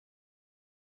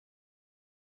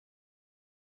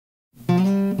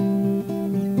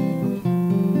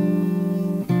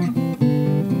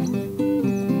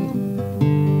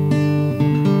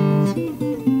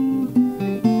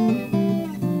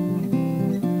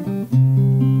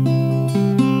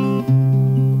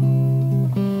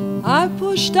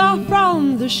pushed off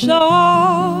from the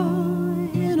shore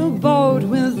in a boat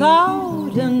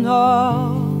without an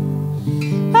oar.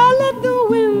 I let the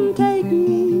wind take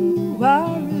me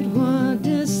where it would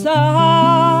decide.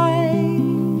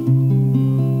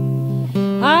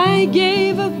 I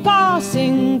gave a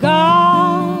passing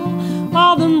gull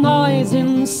all the noise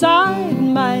inside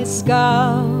my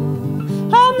skull.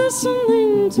 I'm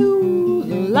listening to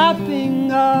the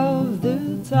lapping of the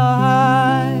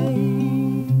tide.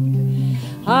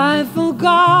 I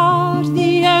forgot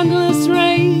the endless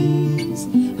race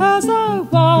as I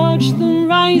watched the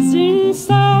rising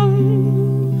sun.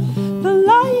 The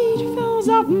light fills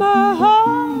up my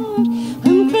heart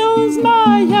and fills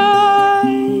my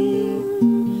eyes.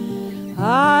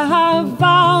 I have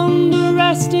found a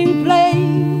resting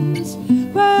place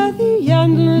where the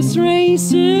endless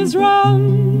races run,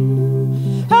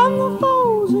 and the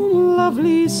thousand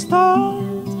lovely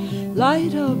stars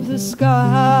light up the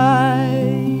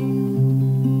sky.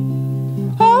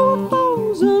 Oh, a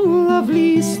thousand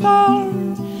lovely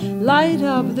stars light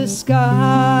up the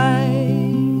sky.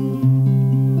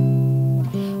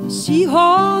 A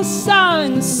seahorse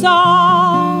sang a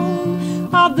song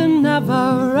of the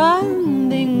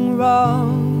never-ending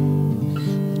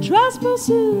road.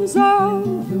 Trespassers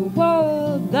of the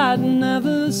world that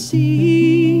never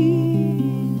cease.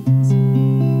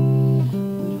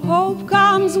 But hope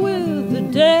comes with the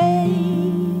day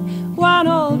when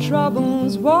all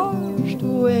troubles washed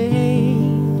away,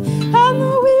 and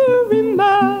the weary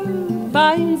man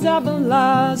finds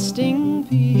everlasting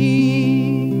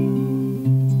peace.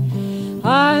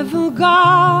 I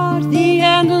forgot the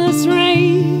endless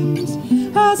race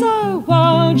as I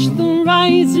watched the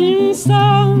rising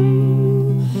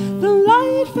sun. The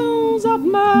light fills up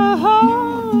my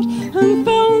heart and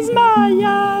fills my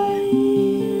eyes.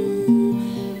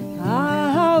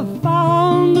 I have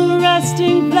found a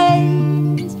resting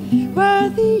place where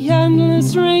the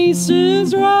endless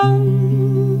races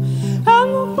run, and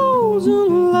the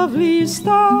thousand lovely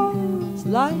stars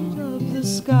light up the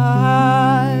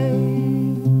sky.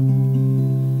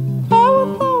 Oh, a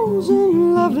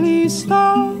thousand lovely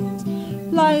stars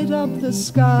light up the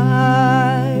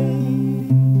sky.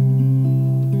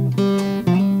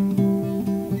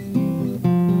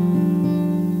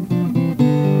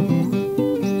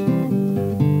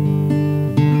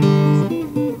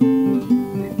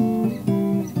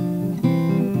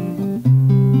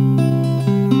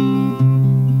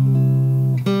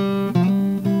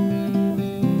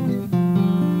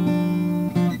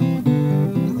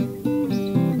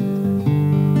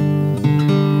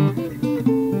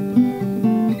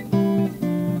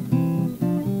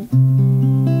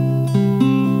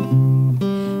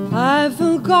 I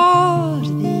forgot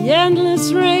the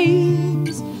endless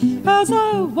race as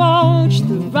I watched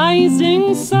the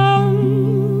rising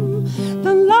sun.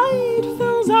 The light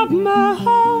fills up my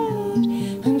heart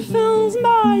and fills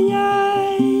my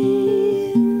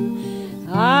eyes.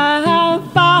 I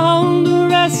have found a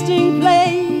resting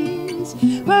place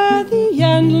where the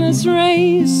endless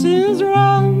races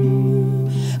run,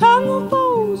 and the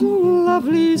thousand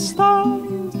lovely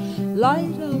stars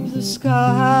light up the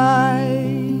sky.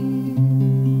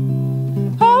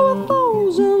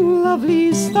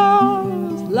 Lovely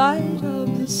stars light up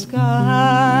the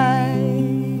sky.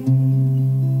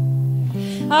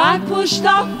 I pushed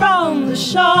off from the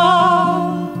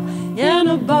shore in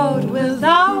a boat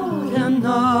without an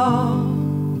oar.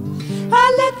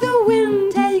 I let the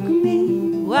wind take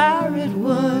me where it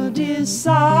would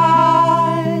decide.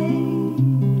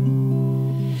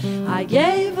 I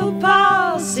gave a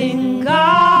passing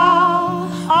gull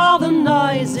all the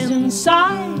noise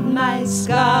inside my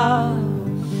skull.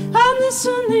 I'm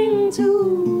listening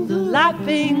to the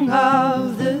lapping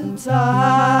of the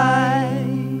tide.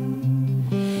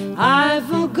 I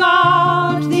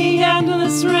forgot the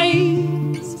endless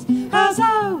race as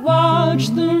I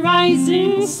watched the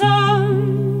rising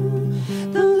sun.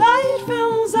 The light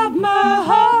fills up my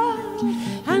heart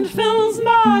and fills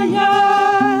my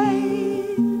eyes.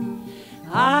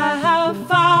 I have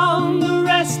found a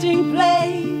resting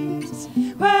place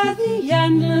where the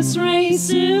endless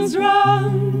races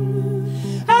run,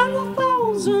 and a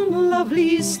thousand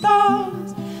lovely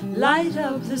stars light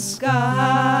up the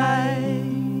sky.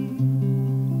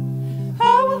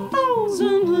 Oh, a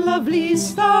thousand lovely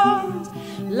stars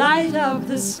light up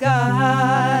the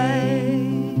sky.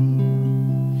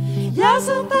 Yes,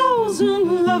 a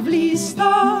thousand lovely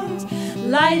stars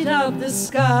light up the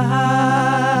sky.